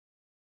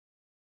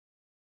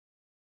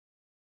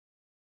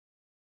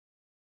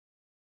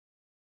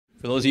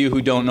For those of you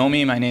who don't know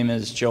me, my name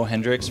is Joe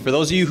Hendricks. For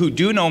those of you who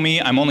do know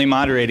me, I'm only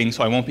moderating,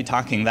 so I won't be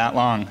talking that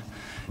long.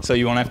 So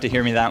you won't have to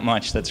hear me that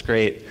much. That's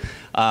great.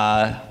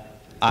 I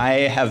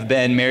have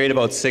been married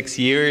about 6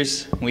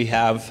 years. We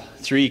have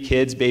 3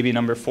 kids, baby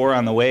number 4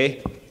 on the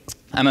way.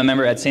 I'm a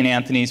member at St.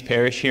 Anthony's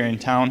Parish here in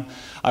town.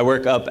 I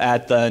work up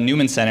at the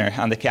Newman Center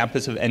on the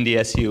campus of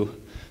NDSU.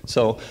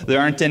 So there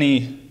aren't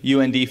any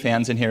UND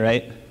fans in here,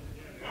 right?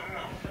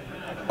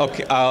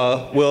 Okay,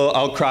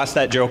 I'll cross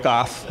that joke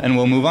off and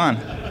we'll move on.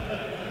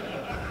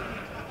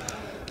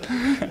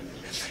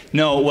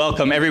 No,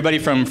 welcome. Everybody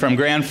from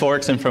Grand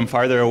Forks and from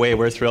farther away,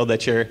 we're thrilled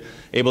that you're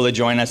able to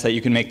join us, that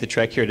you can make the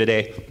trek here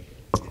today.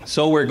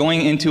 So we're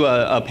going into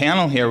a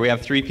panel here. We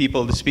have 3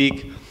 people to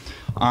speak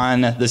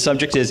on. The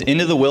subject is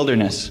Into the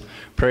Wilderness,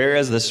 Prayer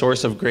as the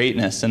Source of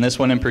Greatness, and this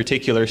one in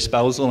particular,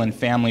 spousal and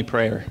family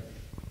prayer.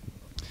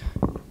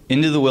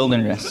 Into the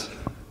wilderness.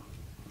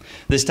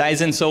 This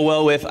ties in so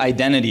well with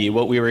identity,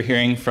 what we were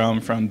hearing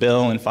from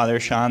Bill and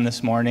Father Sean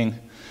this morning.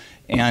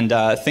 And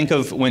think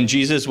of when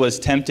Jesus was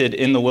tempted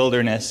in the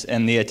wilderness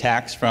and the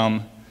attacks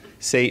from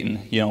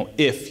Satan.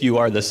 If you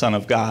are the Son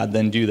of God,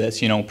 then do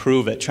this.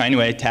 Prove it. Trying to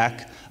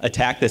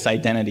attack this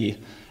identity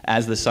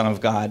as the Son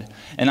of God.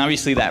 And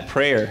obviously that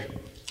prayer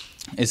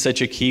is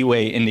such a key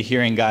way into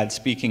hearing God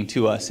speaking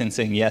to us and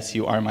saying, yes,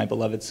 you are my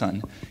beloved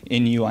Son.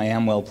 In you I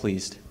am well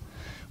pleased.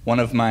 One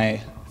of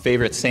my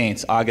favorite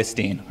saints,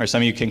 Augustine, or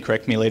some of you can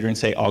correct me later and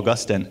say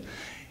Augustine.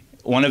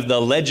 One of the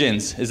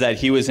legends is that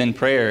he was in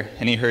prayer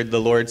and he heard the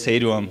Lord say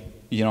to him,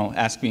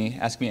 ask me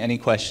any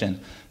question.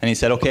 And he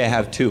said, okay, I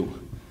have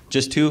 2.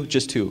 Just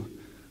two.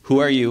 Who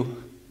are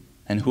you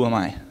and who am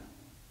I?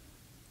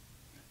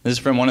 This is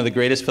from one of the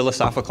greatest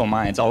philosophical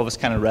minds. All of us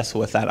kind of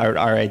wrestle with that,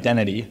 our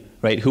identity,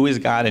 right? Who is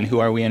God and who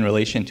are we in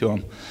relation to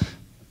him?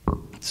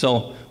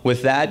 So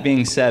with that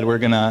being said, we're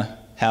going to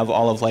have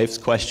all of life's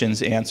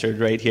questions answered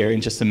right here in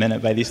just a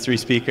minute by these 3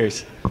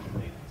 speakers.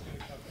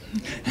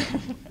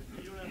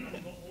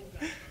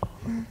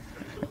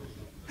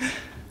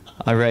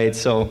 All right,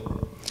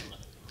 so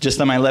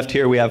just on my left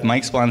here, we have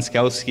Mike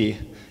Splonskowski.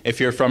 If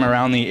you're from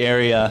around the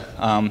area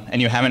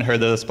and you haven't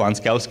heard of the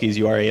Splonskowskis,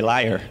 you are a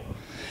liar.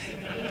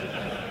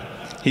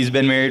 He's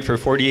been married for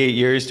 48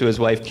 years to his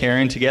wife,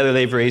 Karen. Together,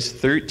 they've raised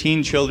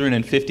 13 children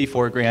and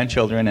 54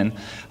 grandchildren. And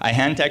I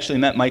hadn't actually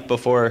met Mike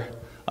before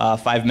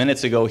 5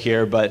 minutes ago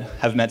here, but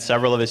have met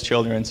several of his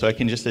children, so I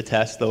can just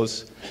attest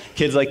those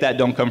kids like that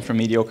don't come from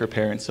mediocre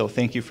parents. So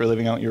thank you for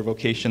living out your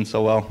vocation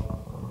so well.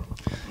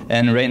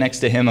 And right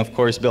next to him, of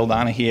course, Bill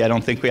Donahue. I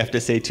don't think we have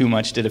to say too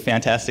much. Did a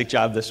fantastic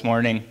job this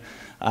morning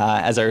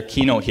as our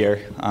keynote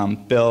here.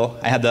 Bill,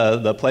 I had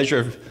the pleasure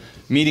of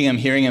meeting him,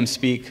 hearing him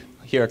speak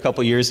here a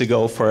couple years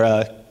ago for,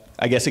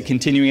 I guess, a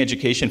continuing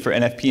education for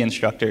NFP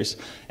instructors.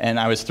 And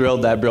I was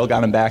thrilled that Bill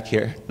got him back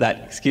here.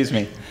 That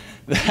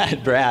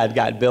Brad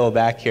got Bill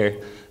back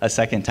here a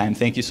second time.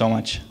 Thank you so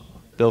much,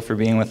 Bill, for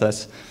being with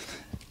us.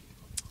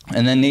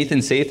 And then Nathan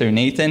Sather.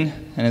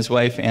 Nathan and his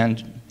wife,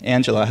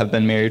 Angela, have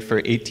been married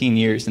for 18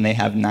 years, and they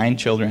have 9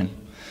 children.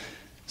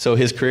 So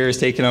his career has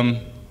taken him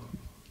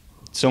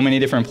so many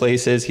different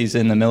places. He's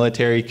in the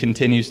military,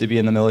 continues to be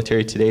in the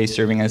military today,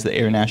 serving as the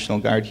Air National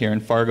Guard here in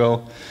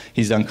Fargo.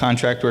 He's done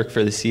contract work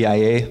for the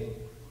CIA.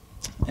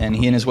 And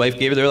he and his wife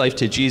gave their life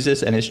to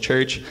Jesus and his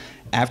church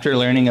after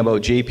learning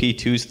about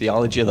JP2's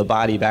theology of the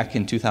body back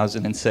in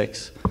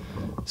 2006.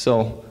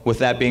 So with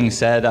that being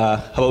said,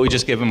 how about we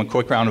just give him a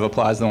quick round of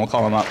applause, then we'll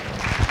call him up.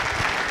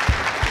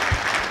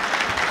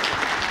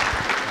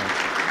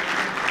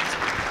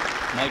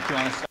 Mike, you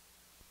want to start?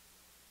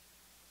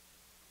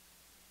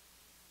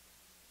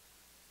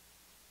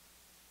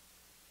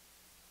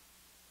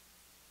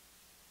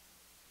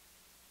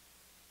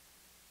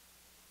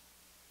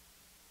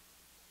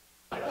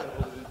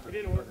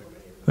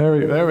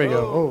 There we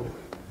go. Oh.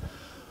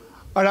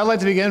 All right, I'd like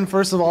to begin,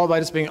 first of all, by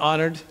just being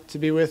honored to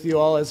be with you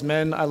all as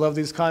men. I love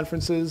these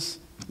conferences.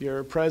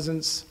 Your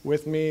presence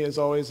with me is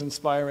always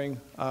inspiring.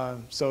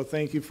 So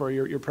thank you for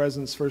your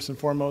presence, first and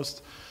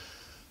foremost.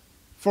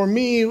 For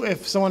me,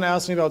 if someone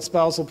asks me about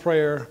spousal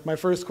prayer, my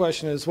first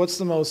question is, what's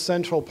the most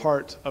central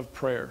part of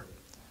prayer?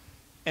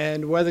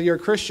 And whether you're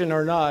Christian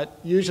or not,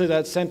 usually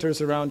that centers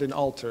around an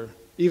altar.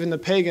 Even the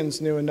pagans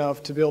knew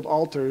enough to build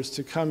altars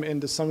to come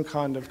into some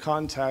kind of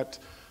contact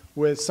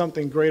with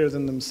something greater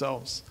than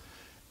themselves.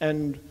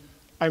 And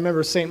I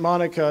remember St.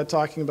 Monica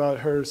talking about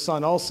her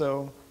son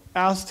also,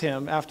 asked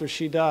him after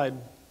she died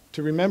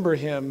to remember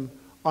him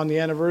on the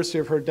anniversary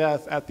of her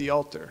death at the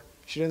altar.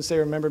 She didn't say,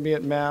 remember me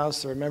at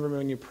Mass or remember me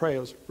when you pray. It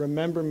was,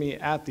 remember me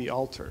at the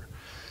altar.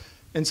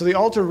 And so the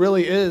altar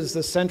really is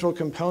the central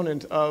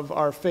component of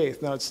our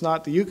faith. Now, it's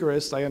not the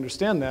Eucharist, I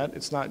understand that.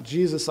 It's not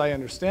Jesus, I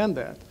understand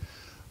that.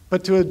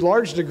 But to a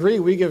large degree,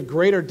 we give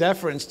greater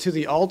deference to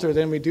the altar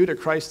than we do to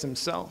Christ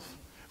himself.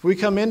 If we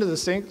come into the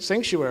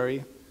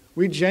sanctuary,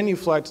 we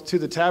genuflect to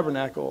the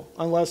tabernacle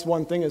unless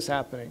one thing is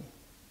happening,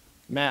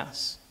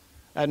 Mass.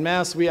 At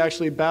Mass, we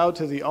actually bow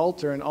to the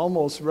altar and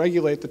almost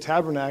regulate the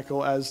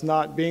tabernacle as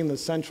not being the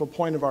central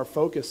point of our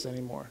focus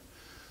anymore.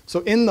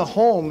 So in the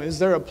home, is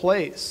there a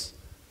place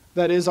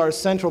that is our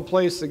central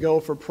place to go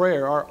for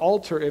prayer, our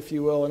altar, if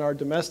you will, in our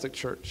domestic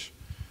church.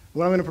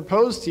 What I'm going to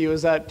propose to you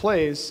is that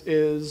place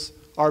is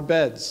our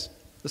beds,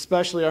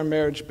 especially our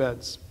marriage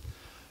beds.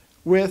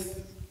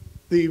 With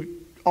the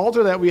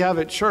altar that we have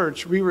at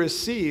church, we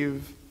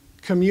receive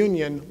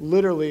communion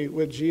literally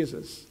with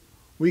Jesus.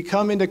 We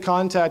come into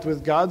contact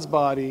with God's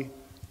body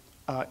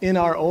in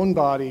our own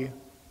body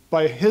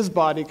by his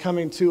body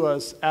coming to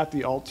us at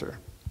the altar.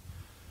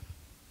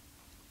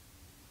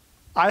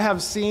 I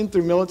have seen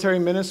through military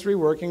ministry,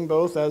 working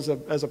both as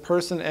a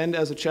person and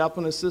as a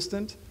chaplain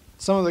assistant,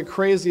 some of the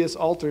craziest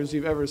altars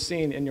you've ever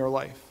seen in your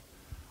life.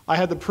 I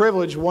had the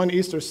privilege one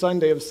Easter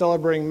Sunday of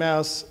celebrating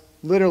Mass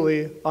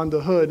literally on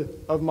the hood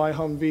of my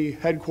Humvee,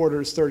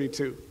 Headquarters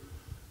 32.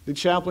 The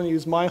chaplain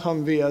used my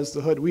Humvee as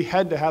the hood. We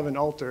had to have an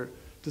altar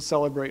to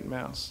celebrate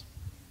Mass.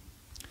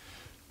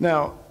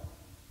 Now,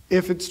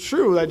 if it's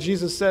true that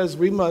Jesus says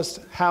we must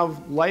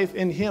have life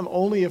in him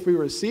only if we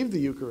receive the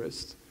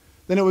Eucharist,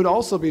 then it would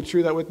also be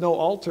true that with no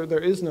altar, there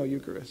is no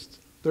Eucharist.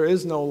 There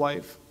is no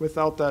life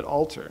without that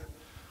altar.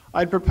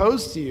 I'd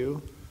propose to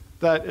you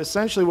that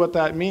essentially what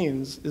that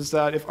means is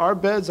that if our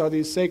beds are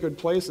these sacred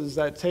places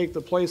that take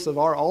the place of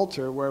our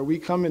altar, where we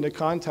come into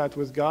contact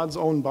with God's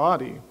own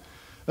body,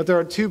 that there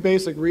are two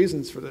basic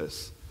reasons for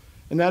this.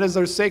 And that is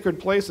they're sacred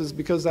places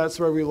because that's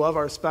where we love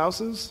our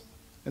spouses,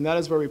 and that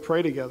is where we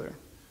pray together.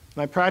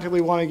 And I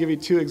practically want to give you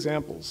two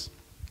examples.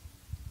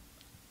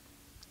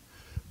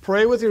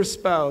 Pray with your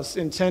spouse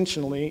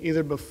intentionally,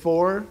 either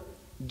before,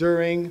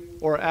 during,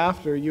 or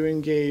after you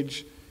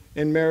engage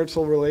in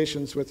marital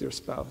relations with your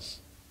spouse.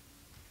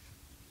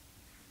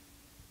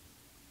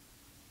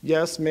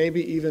 Yes,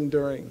 maybe even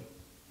during.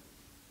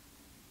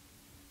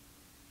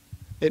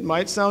 It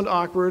might sound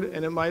awkward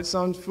and it might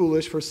sound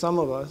foolish for some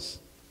of us,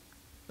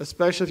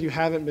 especially if you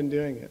haven't been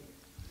doing it.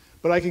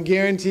 But I can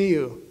guarantee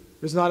you,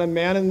 there's not a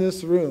man in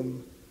this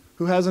room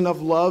who has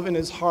enough love in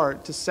his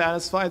heart to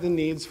satisfy the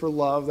needs for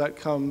love that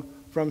come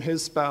from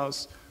his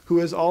spouse, who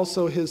is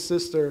also his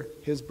sister,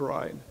 his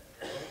bride.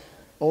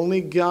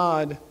 Only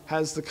God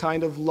has the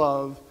kind of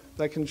love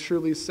that can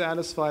truly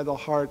satisfy the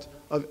heart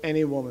of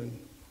any woman,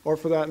 or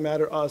for that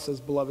matter, us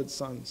as beloved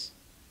sons.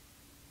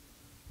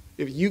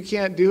 If you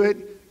can't do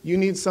it, you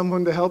need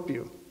someone to help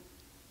you.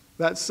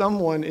 That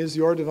someone is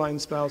your divine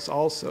spouse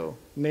also,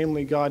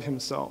 namely God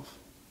himself.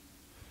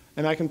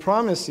 And I can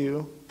promise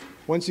you,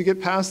 once you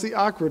get past the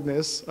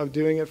awkwardness of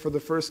doing it for the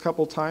first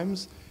couple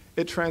times,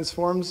 it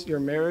transforms your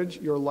marriage,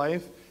 your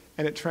life,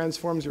 and it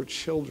transforms your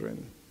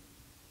children.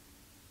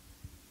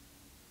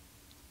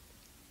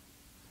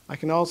 I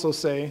can also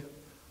say,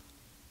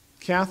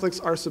 Catholics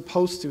are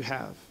supposed to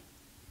have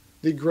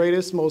the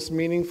greatest, most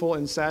meaningful,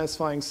 and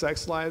satisfying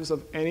sex lives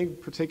of any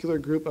particular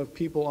group of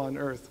people on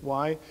earth.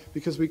 Why?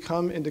 Because we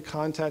come into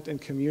contact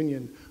and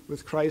communion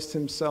with Christ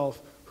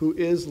himself, who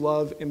is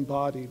love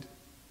embodied,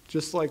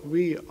 just like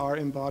we are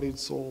embodied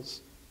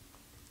souls.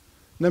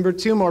 Number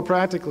two, more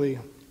practically,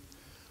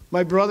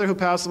 my brother, who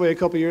passed away a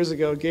couple years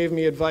ago, gave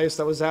me advice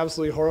that was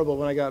absolutely horrible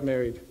when I got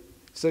married. He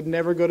said,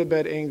 never go to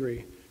bed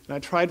angry. And I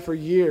tried for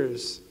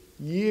years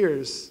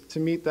to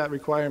meet that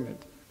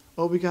requirement.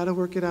 Oh, we got to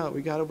work it out.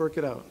 We got to work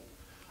it out.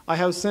 I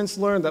have since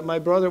learned that my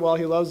brother, while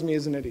he loves me,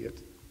 is an idiot.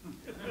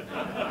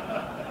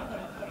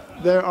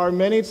 There are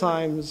many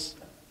times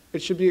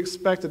it should be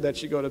expected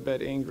that you go to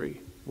bed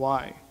angry.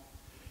 Why?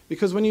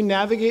 Because when you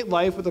navigate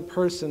life with a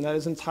person that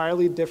is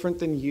entirely different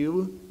than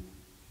you,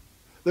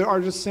 there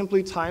are just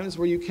simply times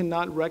where you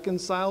cannot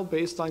reconcile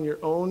based on your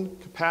own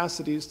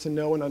capacities to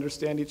know and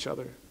understand each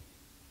other.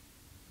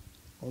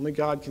 Only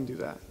God can do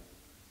that.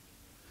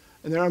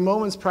 And there are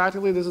moments,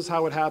 practically, this is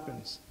how it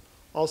happens.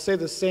 I'll say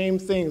the same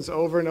things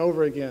over and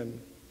over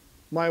again.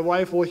 My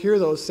wife will hear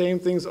those same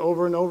things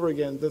over and over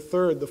again, the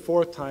third, the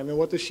fourth time. And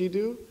what does she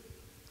do?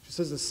 She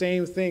says the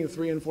same thing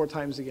 3 and 4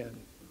 times again.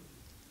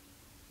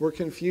 We're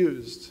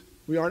confused.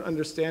 We aren't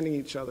understanding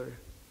each other.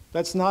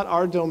 That's not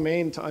our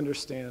domain to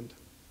understand.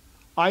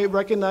 I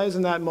recognize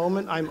in that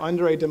moment I'm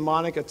under a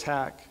demonic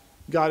attack.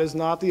 God is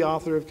not the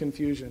author of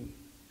confusion.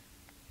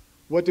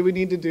 What do we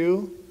need to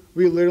do?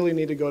 We literally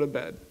need to go to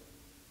bed.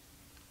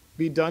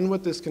 Be done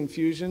with this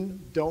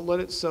confusion. Don't let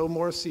it sow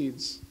more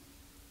seeds.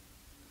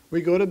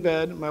 We go to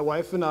bed, my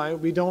wife and I,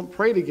 we don't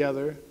pray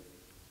together,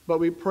 but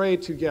we pray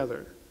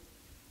together.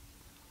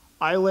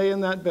 I lay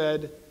in that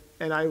bed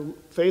and I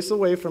face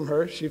away from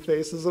her, she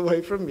faces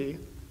away from me,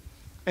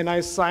 and I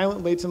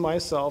silently to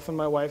myself, and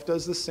my wife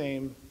does the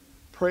same,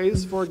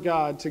 praise for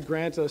God to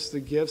grant us the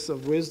gifts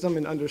of wisdom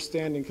and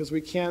understanding, because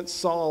we can't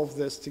solve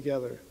this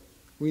together.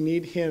 We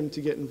need him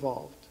to get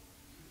involved.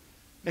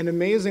 And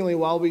amazingly,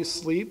 while we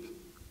sleep,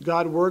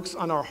 God works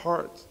on our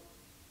heart.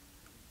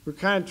 We're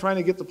kind of trying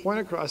to get the point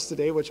across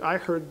today, which I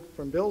heard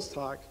from Bill's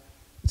talk.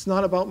 It's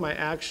not about my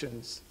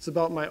actions. It's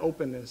about my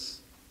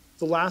openness.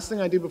 The last thing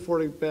I do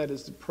before bed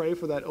is to pray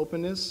for that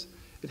openness.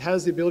 It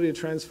has the ability to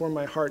transform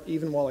my heart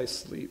even while I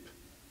sleep.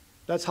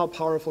 That's how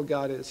powerful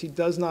God is. He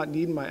does not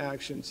need my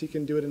actions. He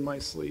can do it in my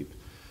sleep.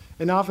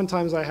 And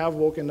oftentimes I have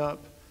woken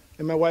up,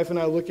 and my wife and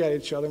I look at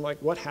each other and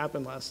like, what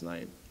happened last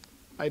night?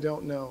 I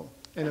don't know.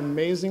 And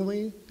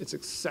amazingly, it's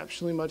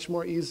exceptionally much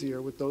more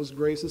easier with those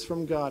graces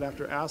from God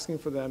after asking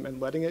for them and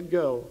letting it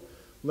go,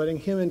 letting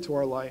Him into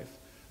our life,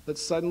 that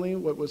suddenly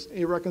what was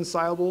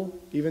irreconcilable,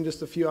 even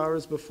just a few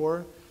hours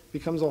before,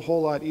 becomes a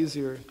whole lot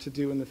easier to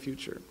do in the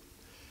future.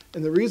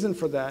 And the reason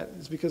for that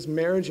is because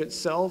marriage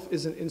itself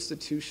is an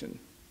institution.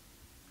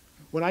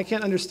 When I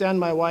can't understand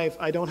my wife,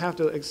 I don't have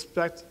to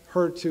expect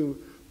her to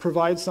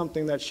provide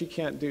something that she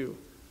can't do.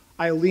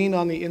 I lean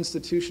on the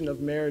institution of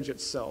marriage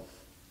itself.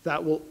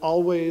 That will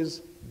always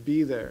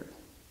be there.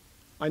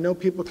 I know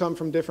people come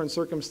from different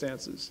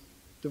circumstances.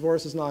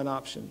 Divorce is not an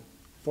option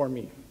for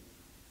me.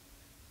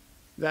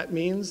 That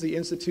means the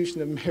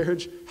institution of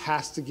marriage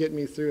has to get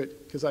me through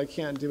it because I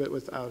can't do it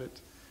without it.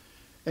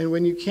 And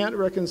when you can't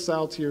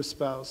reconcile to your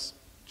spouse,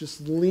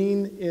 just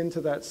lean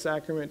into that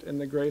sacrament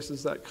and the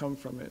graces that come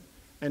from it.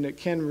 And it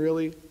can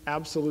really,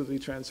 absolutely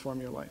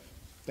transform your life.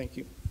 Thank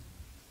you.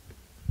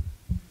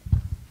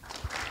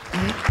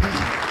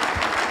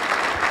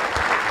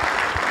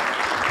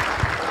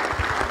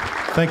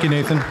 Thank you,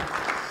 Nathan.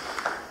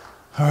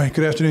 All right,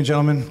 good afternoon,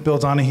 gentlemen. Bill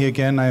Donahue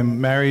again.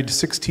 I'm married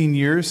 16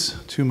 years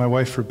to my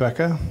wife,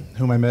 Rebecca,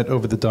 whom I met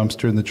over the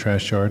dumpster in the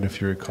trash yard, if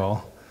you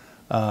recall.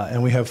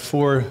 And we have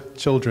 4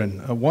 children,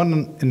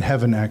 1 in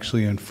heaven,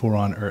 actually, and 4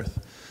 on earth,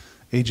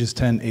 ages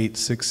 10, 8,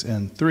 6,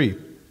 and 3.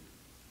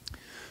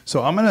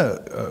 So I'm going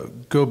to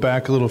go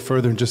back a little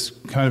further and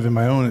just kind of in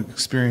my own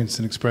experience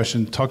and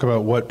expression, talk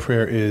about what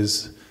prayer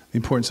is, the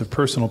importance of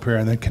personal prayer,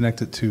 and then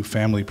connect it to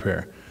family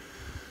prayer.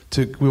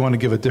 We want to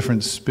give a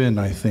different spin,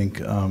 I think,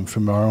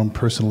 from our own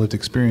personal lived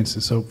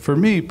experiences. So for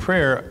me,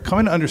 prayer,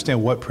 coming to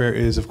understand what prayer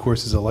is, of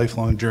course, is a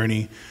lifelong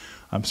journey.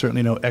 I'm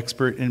certainly no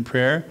expert in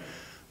prayer,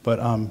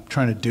 but I'm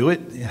trying to do it.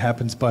 It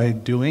happens by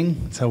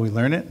doing. That's how we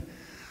learn it.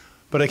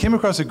 But I came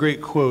across a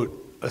great quote,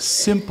 a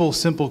simple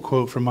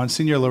quote from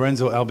Monsignor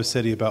Lorenzo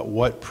Albacetti about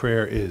what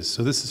prayer is.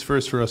 So this is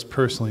first for us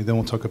personally, then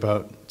we'll talk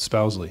about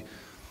spousally.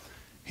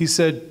 He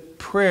said,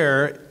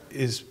 prayer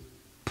is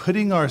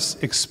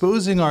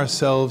exposing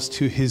ourselves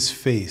to His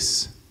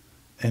face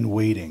and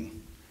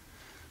waiting.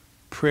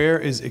 Prayer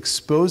is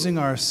exposing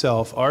our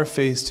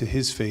face to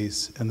His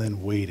face and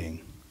then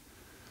waiting.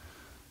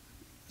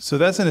 So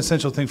that's an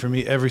essential thing for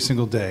me every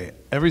single day.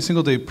 Every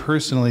single day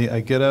personally, I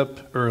get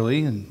up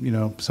early,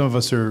 and some of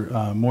us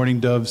are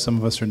morning doves, some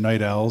of us are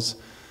night owls.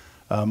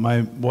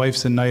 My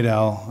wife's a night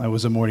owl, I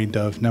was a morning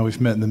dove. Now we've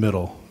met in the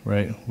middle,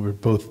 right? We're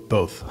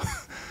both.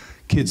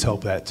 Kids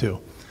help that too.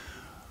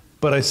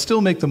 But I still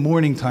make the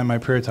morning time my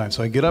prayer time.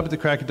 So I get up at the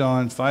crack of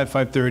dawn,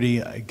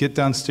 5:30, I get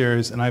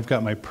downstairs, and I've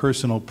got my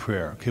personal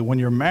prayer. Okay, when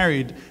you're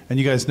married, and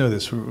you guys know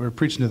this, we're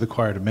preaching to the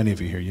choir to many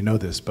of you here, you know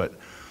this, but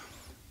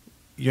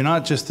you're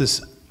not just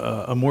this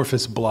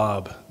amorphous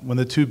blob. When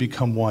the two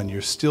become one,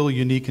 you're still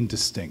unique and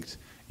distinct.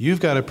 You've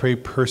got to pray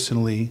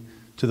personally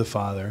to the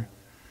Father,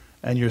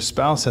 and your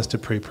spouse has to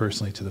pray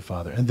personally to the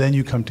Father, and then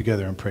you come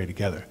together and pray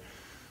together.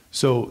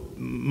 So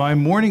my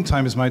morning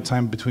time is my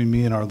time between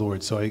me and our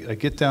Lord. So I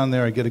get down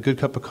there, I get a good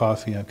cup of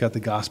coffee, I've got the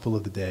gospel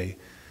of the day,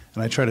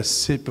 and I try to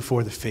sit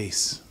before the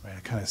face. Right?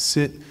 I kind of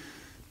sit,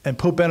 and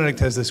Pope Benedict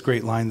has this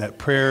great line that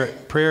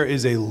prayer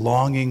is a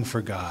longing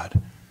for God.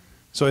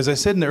 So as I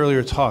said in the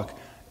earlier talk,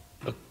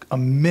 a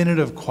minute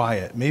of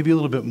quiet, maybe a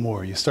little bit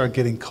more, you start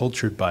getting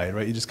cultured by it,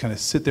 right? You just kind of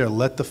sit there,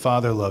 let the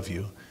Father love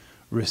you,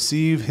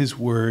 receive His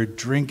word,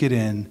 drink it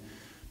in,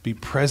 be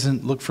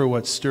present, look for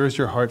what stirs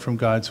your heart from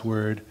God's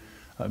word.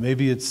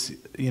 Maybe it's,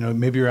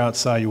 maybe you're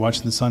outside, you're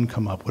watching the sun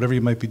come up, whatever you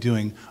might be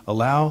doing.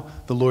 Allow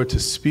the Lord to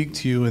speak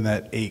to you in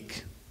that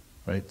ache,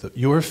 right?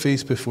 Your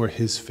face before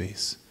His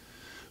face.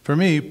 For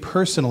me,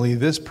 personally,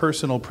 this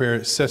personal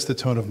prayer sets the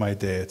tone of my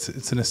day.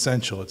 It's an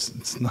essential.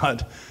 It's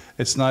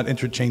not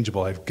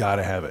interchangeable. I've got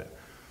to have it.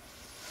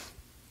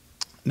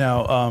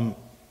 Now,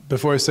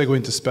 before I segue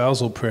into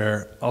spousal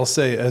prayer, I'll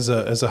say as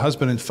a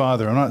husband and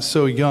father, I'm not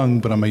so young,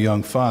 but I'm a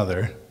young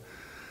father.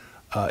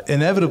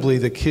 Inevitably,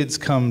 the kids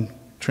come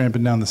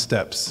tramping down the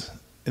steps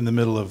in the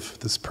middle of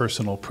this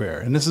personal prayer.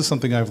 And this is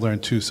something I've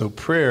learned too. So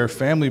prayer,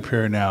 family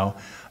prayer now,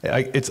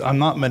 I'm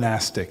not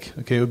monastic.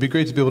 Okay, it would be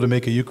great to be able to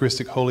make a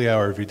Eucharistic holy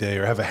hour every day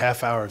or have a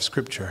half hour of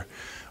scripture,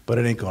 but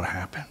it ain't going to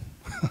happen.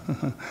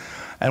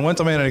 And one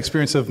time I had an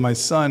experience of my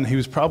son. He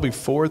was probably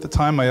 4 at the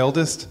time, my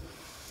eldest.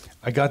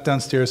 I got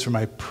downstairs for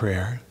my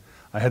prayer.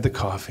 I had the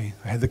coffee.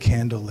 I had the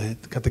candle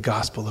lit, got the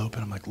gospel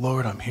open. I'm like,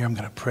 Lord, I'm here. I'm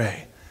going to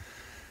pray.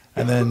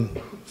 And then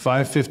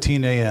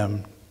 5:15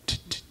 a.m.,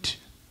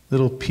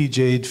 little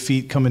PJ'd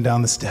feet coming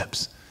down the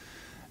steps.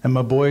 And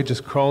my boy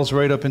just crawls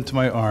right up into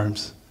my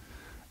arms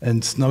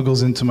and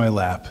snuggles into my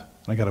lap.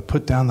 I got to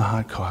put down the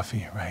hot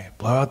coffee, right?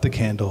 Blow out the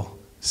candle,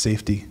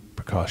 safety,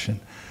 precaution.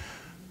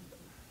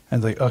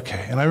 And like,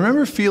 okay. And I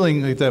remember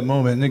feeling at that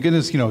moment, and again,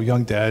 as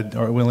young dad,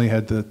 or we only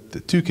had the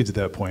 2 kids at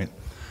that point,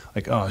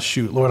 like, oh,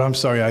 shoot, Lord, I'm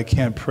sorry, I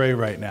can't pray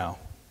right now.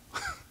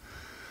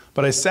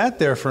 But I sat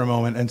there for a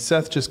moment, and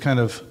Seth just kind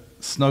of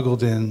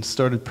snuggled in,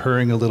 started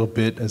purring a little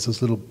bit, as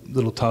those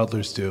little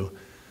toddlers do.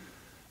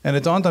 And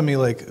it dawned on me,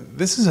 like,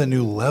 this is a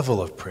new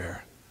level of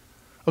prayer.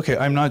 okay,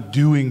 I'm not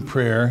doing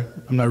prayer,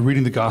 I'm not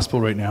reading the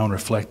gospel right now and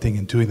reflecting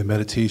and doing the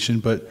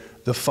meditation,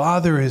 but the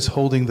Father is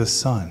holding the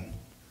Son,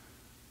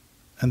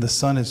 and the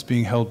Son is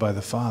being held by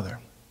the Father.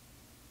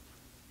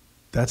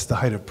 That's the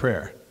height of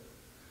prayer.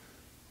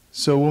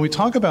 So when we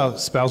talk about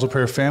spousal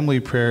prayer, family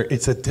prayer,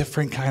 it's a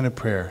different kind of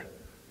prayer.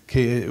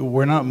 Okay,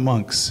 we're not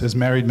monks. As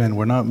married men,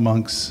 we're not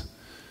monks.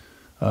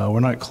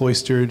 We're not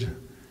cloistered.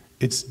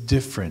 It's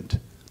different.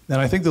 And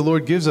I think the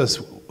Lord gives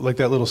us, like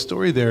that little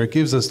story there, it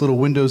gives us little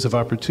windows of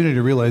opportunity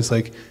to realize,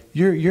 like,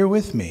 you're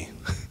with me.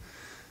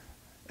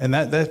 And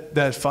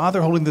that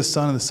Father holding the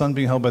Son and the Son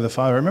being held by the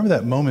Father, I remember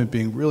that moment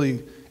being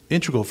really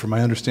integral for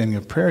my understanding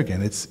of prayer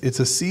again. It's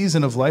a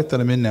season of life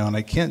that I'm in now, and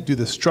I can't do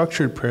the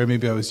structured prayer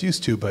maybe I was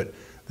used to, but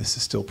this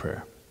is still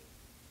prayer.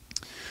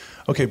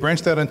 Okay,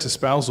 branch that into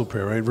spousal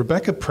prayer, right?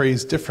 Rebecca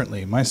prays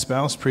differently. My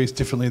spouse prays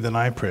differently than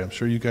I pray. I'm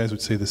sure you guys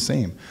would say the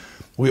same.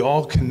 We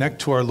all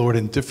connect to our Lord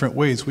in different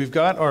ways. We've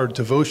got our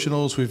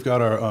devotionals, we've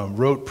got our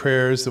rote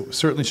prayers that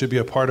certainly should be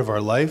a part of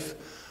our life,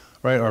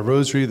 right? Our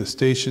rosary, the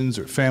stations,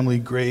 or family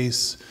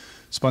grace,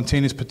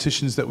 spontaneous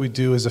petitions that we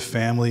do as a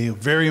family.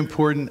 Very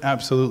important,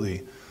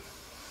 absolutely.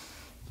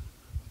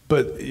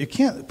 But you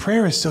can't,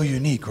 prayer is so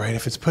unique, right?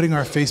 If it's putting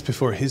our face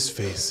before His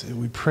face,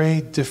 we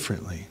pray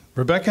differently.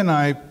 Rebecca and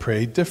I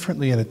pray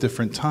differently and at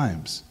different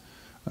times.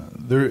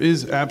 There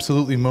is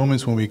absolutely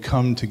moments when we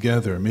come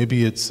together.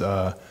 Maybe it's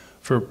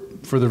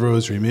for the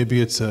rosary.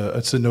 Maybe it's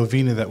a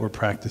novena that we're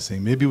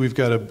practicing. Maybe we've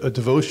got a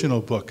devotional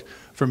book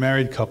for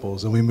married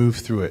couples and we move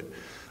through it.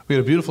 We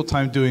had a beautiful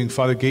time doing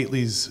Father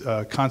Gately's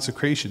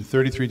consecration,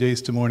 33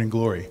 Days to Morning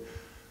Glory.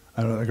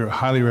 I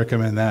highly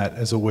recommend that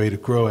as a way to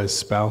grow as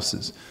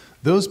spouses.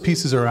 Those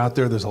pieces are out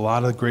there. There's a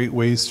lot of great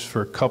ways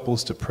for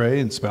couples to pray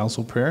in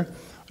spousal prayer.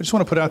 I just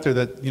want to put out there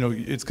that,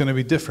 it's going to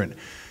be different.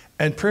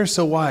 And prayer's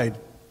so wide.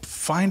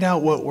 Find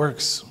out what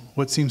works,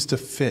 what seems to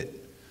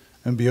fit,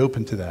 and be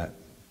open to that.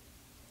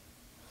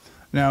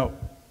 Now,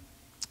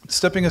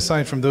 stepping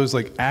aside from those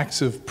like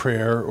acts of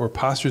prayer or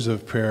postures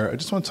of prayer, I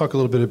just want to talk a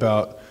little bit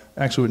about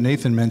actually what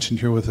Nathan mentioned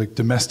here with like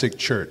domestic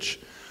church.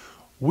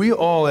 We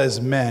all as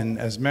men,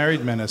 as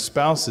married men, as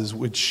spouses,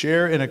 would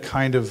share in a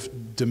kind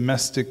of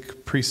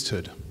domestic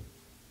priesthood.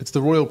 It's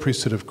the royal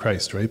priesthood of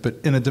Christ, right? But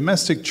in a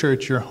domestic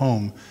church, your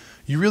home,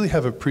 you really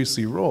have a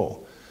priestly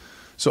role.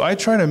 So I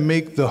try to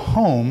make the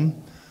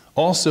home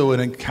also an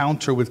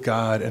encounter with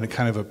God and a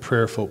kind of a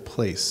prayerful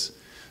place.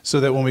 So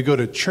that when we go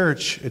to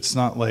church, it's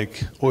not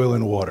like oil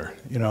and water,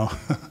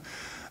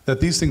 that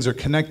these things are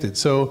connected.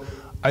 So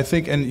I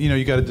think, and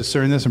you got to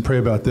discern this and pray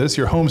about this.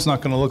 Your home's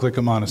not going to look like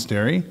a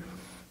monastery,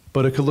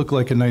 but it could look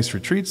like a nice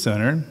retreat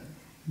center,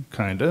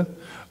 kind of.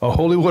 A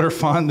holy water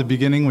font in the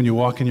beginning when you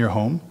walk in your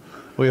home.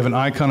 We have an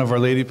icon of Our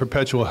Lady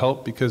Perpetual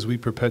Help because we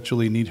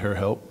perpetually need her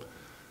help.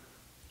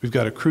 We've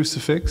got a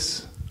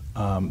crucifix.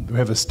 We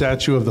have a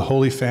statue of the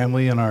Holy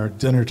Family on our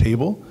dinner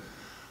table.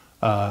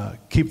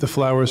 Keep the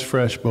flowers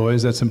fresh,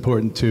 boys. That's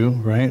important too,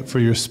 right? For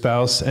your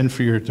spouse and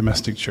for your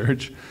domestic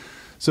church.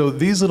 So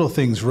these little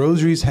things,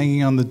 rosaries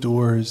hanging on the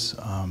doors.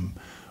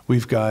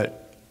 We've got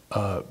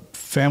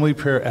family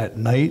prayer at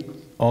night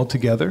all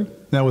together.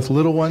 Now with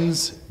little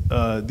ones,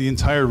 the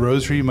entire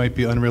rosary might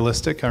be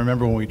unrealistic. I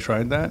remember when we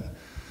tried that.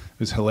 It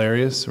was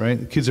hilarious, right?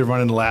 The kids are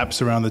running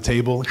laps around the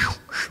table.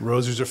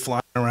 Rosaries are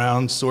flying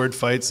around, sword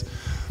fights.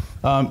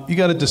 You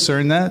got to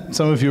discern that.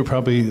 Some of you are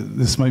probably,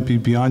 this might be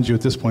beyond you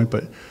at this point,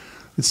 but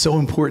it's so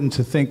important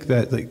to think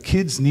that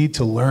kids need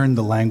to learn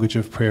the language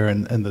of prayer,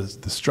 and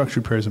the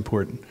structured prayer is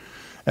important.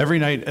 Every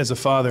night as a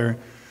father,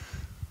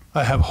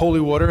 I have holy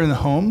water in the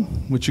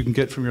home, which you can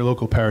get from your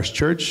local parish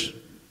church.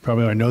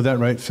 Probably already know that,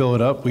 right? Fill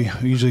it up. We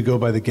usually go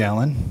by the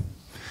gallon.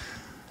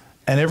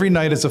 And every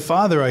night as a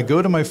father, I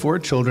go to my 4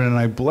 children and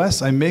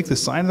I make the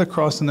sign of the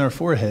cross on their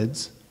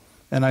foreheads,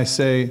 and I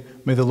say,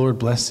 may the Lord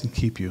bless and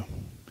keep you.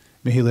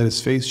 May He let His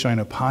face shine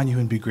upon you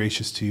and be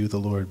gracious to you. The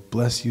Lord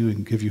bless you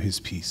and give you His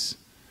peace.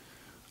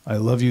 I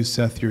love you,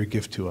 Seth, you're a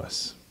gift to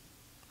us.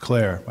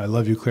 Claire, I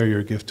love you, Claire, you're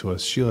a gift to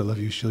us. Sheila, I love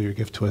you, Sheila, you're a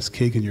gift to us.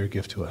 Kagan, you're a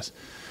gift to us.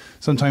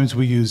 Sometimes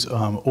we use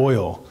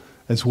oil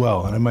as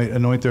well, and I might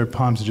anoint their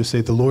palms and just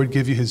say, the Lord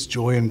give you His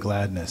joy and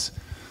gladness.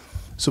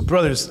 So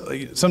brothers,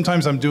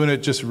 sometimes I'm doing it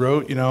just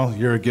rote,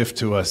 you're a gift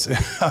to us.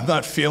 I'm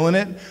not feeling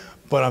it,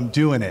 but I'm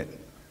doing it.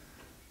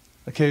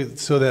 Okay,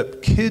 so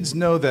that kids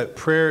know that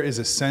prayer is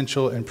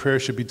essential and prayer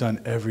should be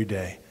done every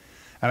day.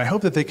 And I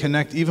hope that they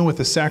connect even with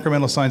the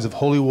sacramental signs of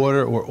holy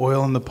water or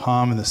oil in the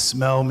palm and the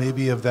smell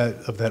maybe of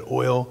that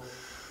oil,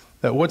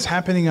 that what's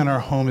happening in our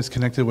home is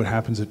connected to what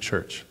happens at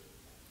church.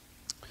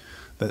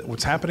 That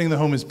what's happening in the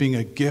home is being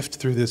a gift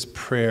through this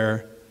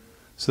prayer,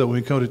 so that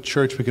when we go to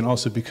church, we can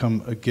also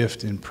become a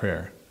gift in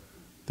prayer.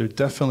 They're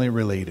definitely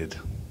related.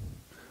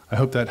 I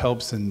hope that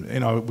helps, and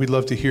we'd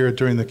love to hear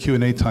during the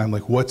Q&A time,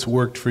 like what's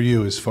worked for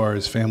you as far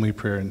as family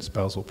prayer and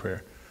spousal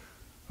prayer.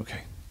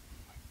 Okay.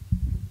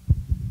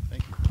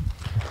 Thank you.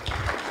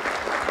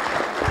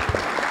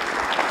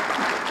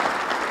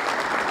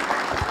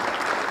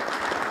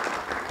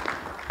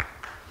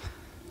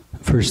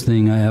 First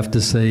thing I have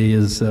to say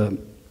is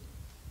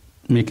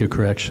make a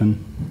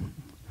correction.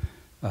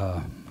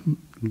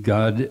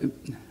 God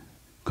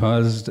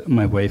caused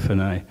my wife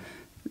and I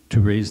to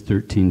raise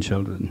 13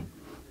 children.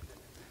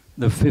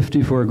 The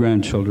 54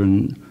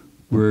 grandchildren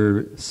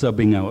were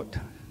subbing out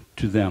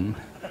to them.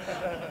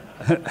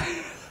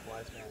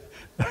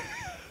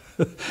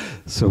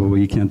 So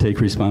we can't take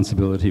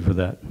responsibility for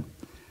that.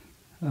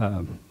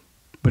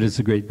 But it's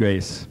a great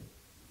grace.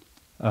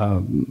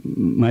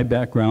 My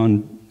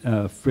background,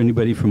 for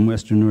anybody from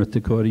Western North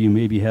Dakota, you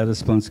maybe had a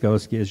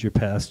Splunskowski as your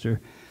pastor.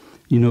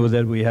 You know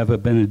that we have a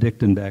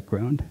Benedictine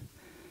background.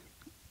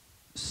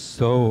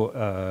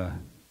 So,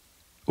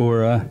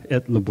 ora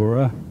et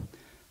labora,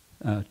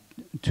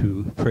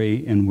 to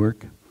pray and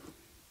work.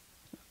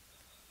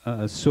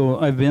 So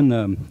I've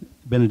been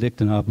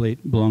Benedictine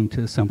Oblate, belonged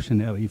to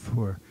Assumption Abbey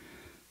for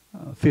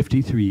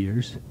 53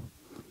 years.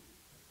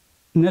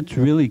 And that's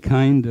really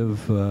kind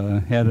of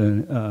had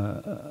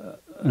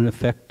an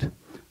effect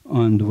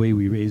on the way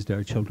we raised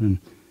our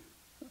children.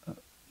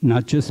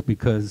 Not just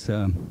because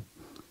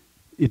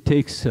it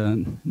takes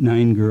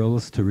 9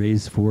 girls to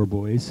raise 4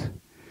 boys.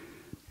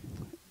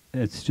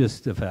 It's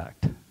just a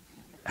fact.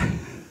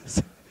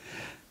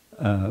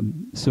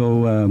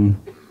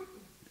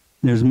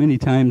 There's many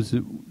times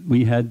that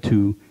we had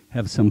to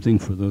have something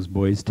for those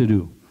boys to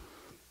do.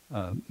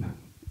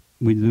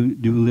 We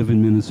do live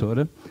in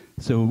Minnesota,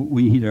 so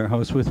we heat our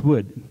house with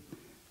wood.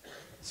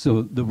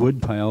 So the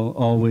wood pile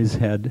always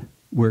had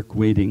work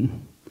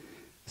waiting,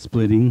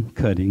 splitting,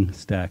 cutting,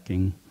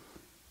 stacking,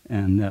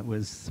 and that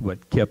was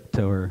what kept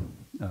our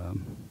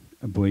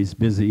boys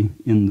busy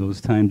in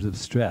those times of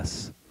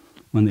stress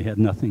when they had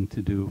nothing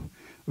to do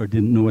or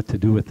didn't know what to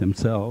do with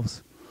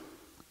themselves.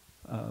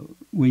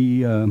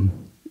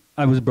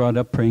 I was brought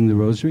up praying the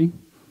rosary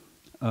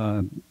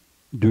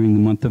during the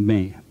month of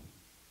May,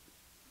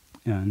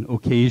 and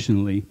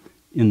occasionally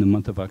in the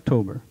month of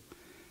October.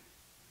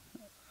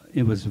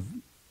 It was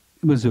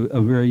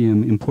a very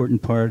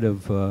important part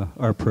of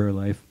our prayer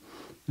life.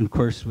 And of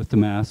course, with the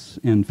Mass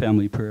and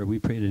family prayer, we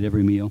prayed at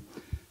every meal.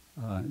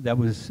 That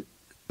was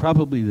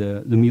probably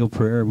the meal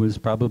prayer was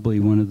probably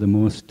one of the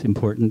most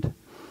important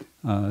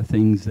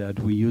things that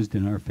we used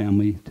in our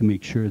family to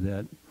make sure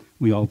that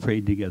we all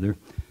prayed together.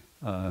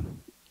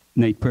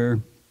 Night prayer.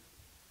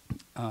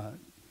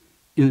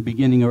 In the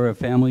beginning of our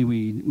family,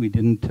 we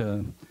didn't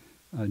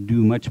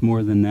do much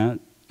more than that.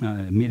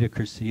 Mita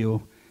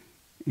Curcio,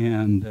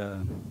 and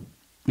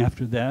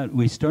after that,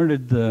 we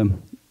started the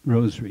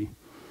rosary.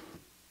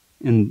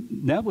 And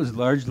that was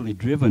largely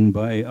driven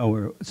by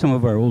some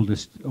of our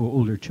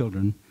older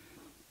children.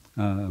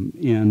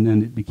 And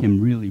then it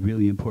became really,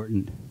 really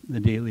important, the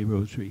daily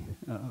rosary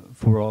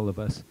for all of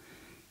us.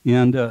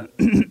 And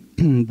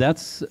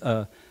that's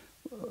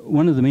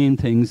one of the main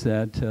things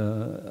that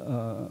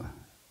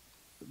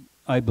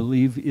I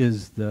believe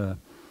is the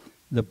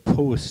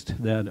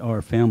post that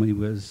our family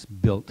was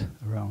built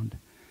around.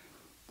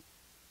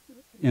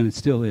 And it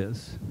still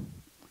is.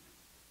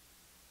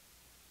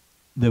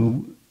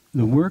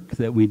 The work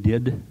that we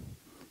did,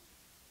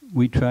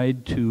 we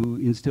tried to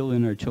instill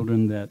in our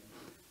children that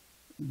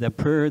the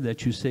prayer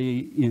that you say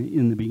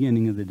in the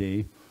beginning of the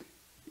day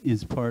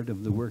is part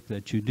of the work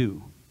that you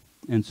do.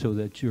 And so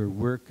that your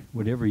work,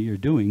 whatever you're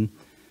doing,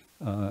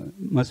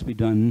 must be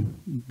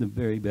done the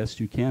very best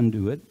you can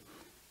do it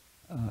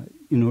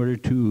in order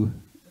to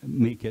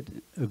make it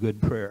a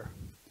good prayer.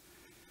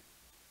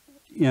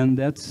 And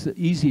that's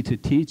easy to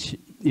teach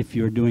if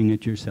you're doing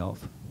it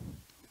yourself.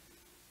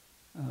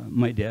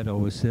 My dad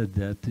always said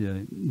that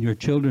your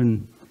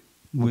children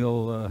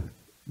will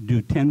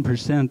do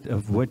 10%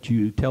 of what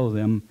you tell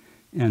them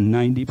and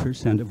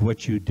 90% of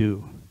what you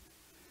do.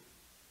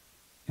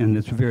 And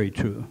that's very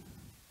true.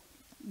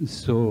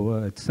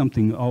 So it's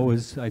something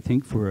always, I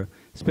think, for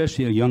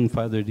especially a young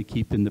father to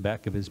keep in the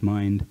back of his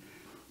mind.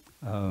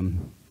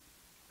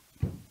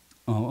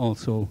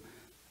 Also,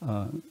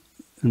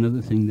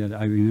 another thing that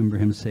I remember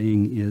him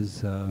saying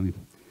is,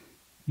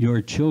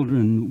 your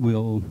children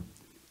will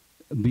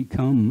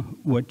become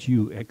what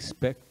you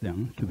expect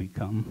them to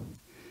become.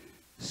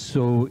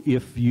 So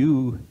if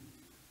you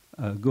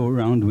go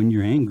around when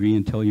you're angry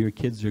and tell your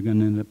kids they're going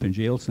to end up in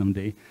jail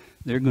someday,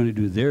 they're going to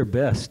do their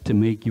best to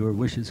make your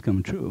wishes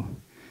come true.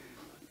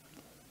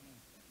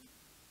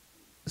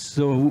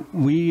 So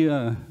we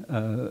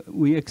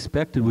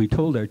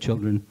told our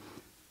children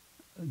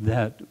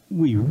that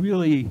we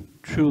really,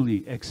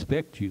 truly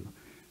expect you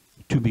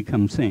to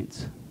become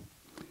saints.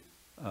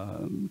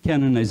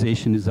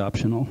 Canonization is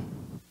optional.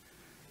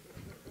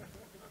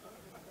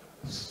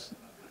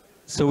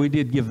 So we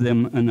did give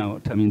them an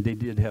out. I mean, they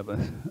did have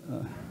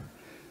and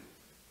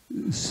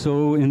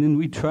then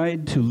we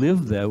tried to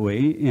live that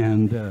way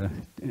and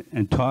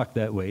talk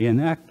that way and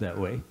act that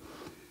way.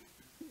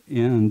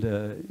 And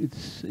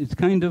it's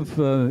kind of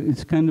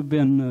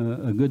been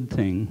a good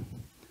thing.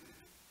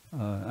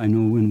 I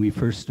know when we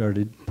first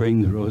started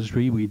praying the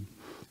rosary, we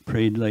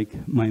prayed like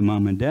my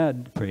mom and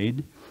dad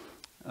prayed,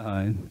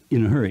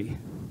 in a hurry.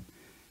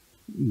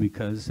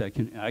 Because I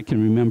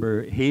can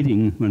remember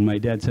hating when my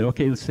dad said,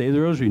 "Okay, let's say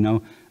the rosary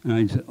now," and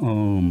I'd say,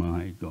 "Oh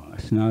my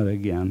gosh, not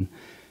again."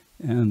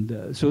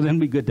 And so then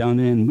we go down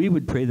and we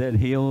would pray that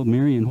Hail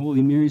Mary and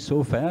Holy Mary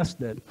so fast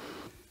that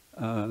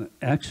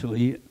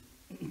actually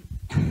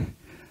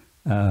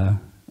I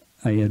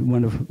had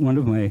one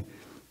of my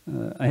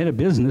I had a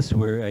business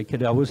where I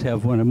could always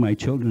have one of my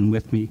children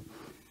with me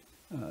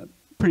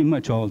pretty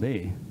much all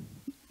day.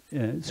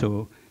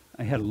 So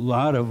I had a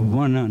lot of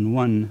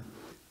one-on-one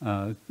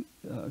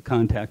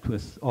contact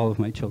with all of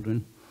my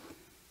children.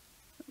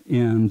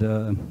 And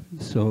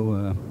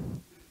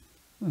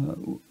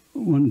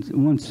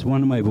once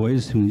one of my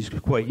boys, who's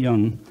quite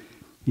young,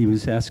 he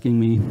was asking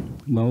me,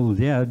 well,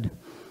 Dad,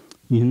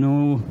 you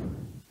know,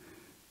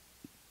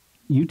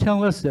 you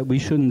tell us that we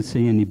shouldn't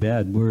say any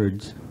bad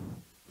words,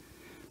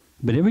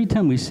 but every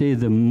time we say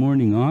the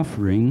morning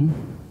offering,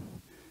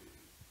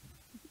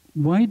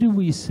 why do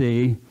we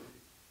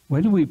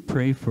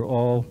pray for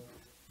all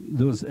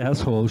those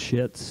asshole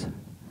shits?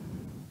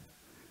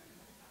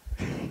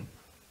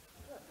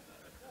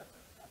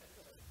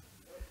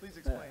 Please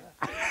explain.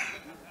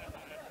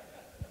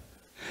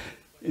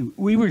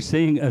 We were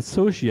saying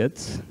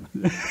associates.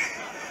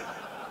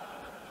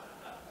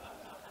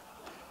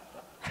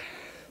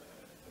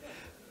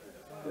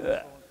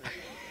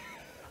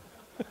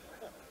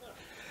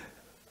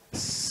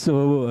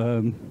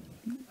 So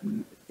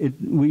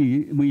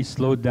we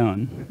slowed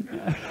down.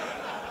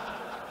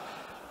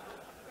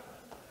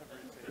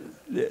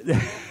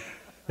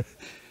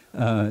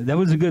 That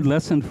was a good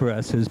lesson for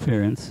us as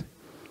parents.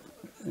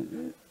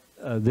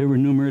 There were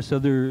numerous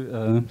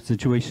other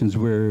situations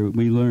where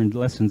we learned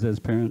lessons as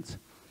parents.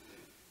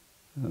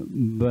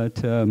 But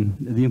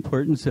the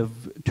importance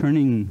of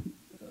turning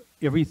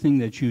everything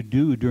that you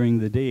do during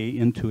the day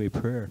into a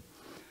prayer,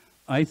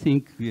 I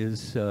think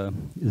is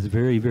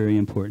very, very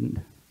important.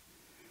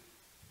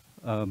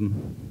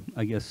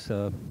 I guess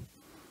I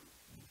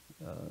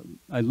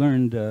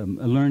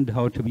learned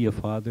how to be a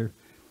father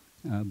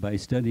by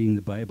studying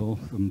the Bible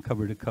from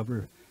cover to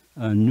cover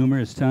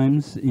numerous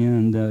times,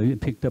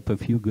 and picked up a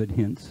few good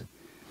hints.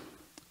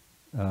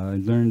 I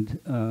learned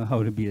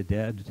how to be a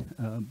dad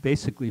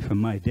basically from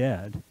my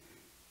dad,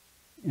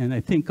 and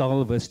I think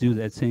all of us do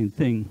that same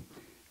thing.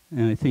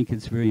 And I think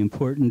it's very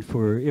important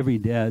for every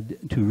dad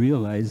to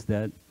realize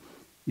that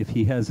if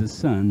he has a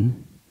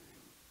son,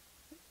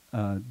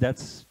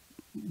 that's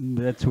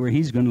where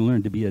he's going to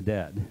learn to be a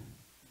dad.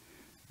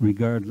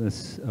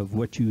 Regardless of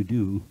what you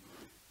do,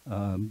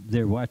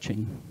 they're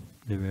watching.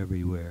 They're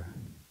everywhere.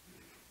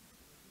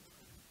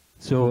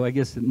 So I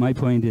guess my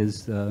point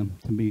is to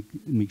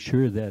make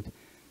sure that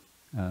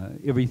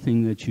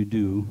everything that you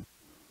do,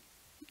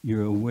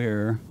 you're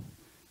aware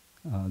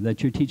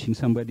that you're teaching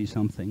somebody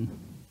something,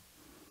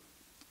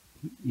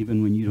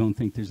 even when you don't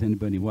think there's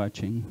anybody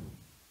watching.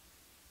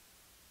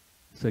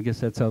 So I guess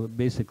that's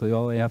basically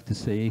all I have to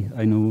say.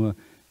 I know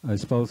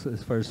as far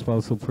as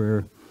spousal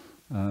prayer,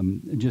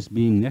 just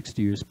being next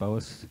to your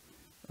spouse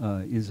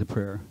is a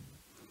prayer.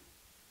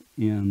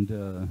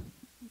 And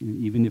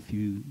even if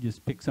you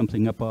just pick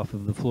something up off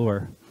of the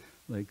floor,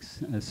 like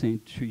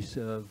St.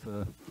 Teresa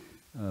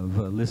of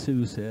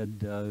Lisieux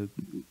said,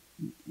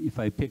 if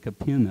I pick a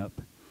pin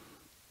up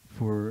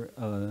for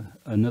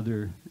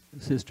another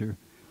sister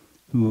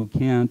who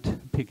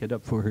can't pick it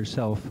up for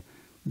herself,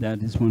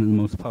 that is one of the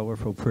most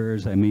powerful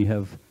prayers I may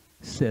have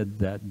said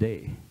that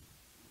day.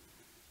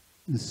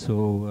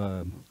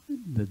 So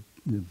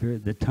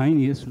the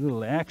tiniest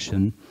little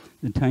action,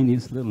 the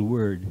tiniest little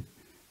word,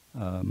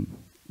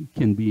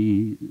 can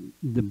be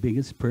the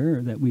biggest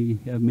prayer that we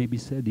have maybe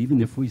said. Even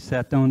if we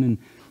sat down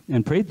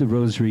and prayed the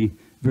rosary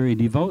very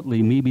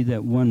devoutly, maybe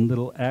that one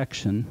little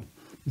action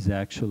is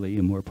actually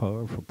a more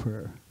powerful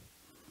prayer.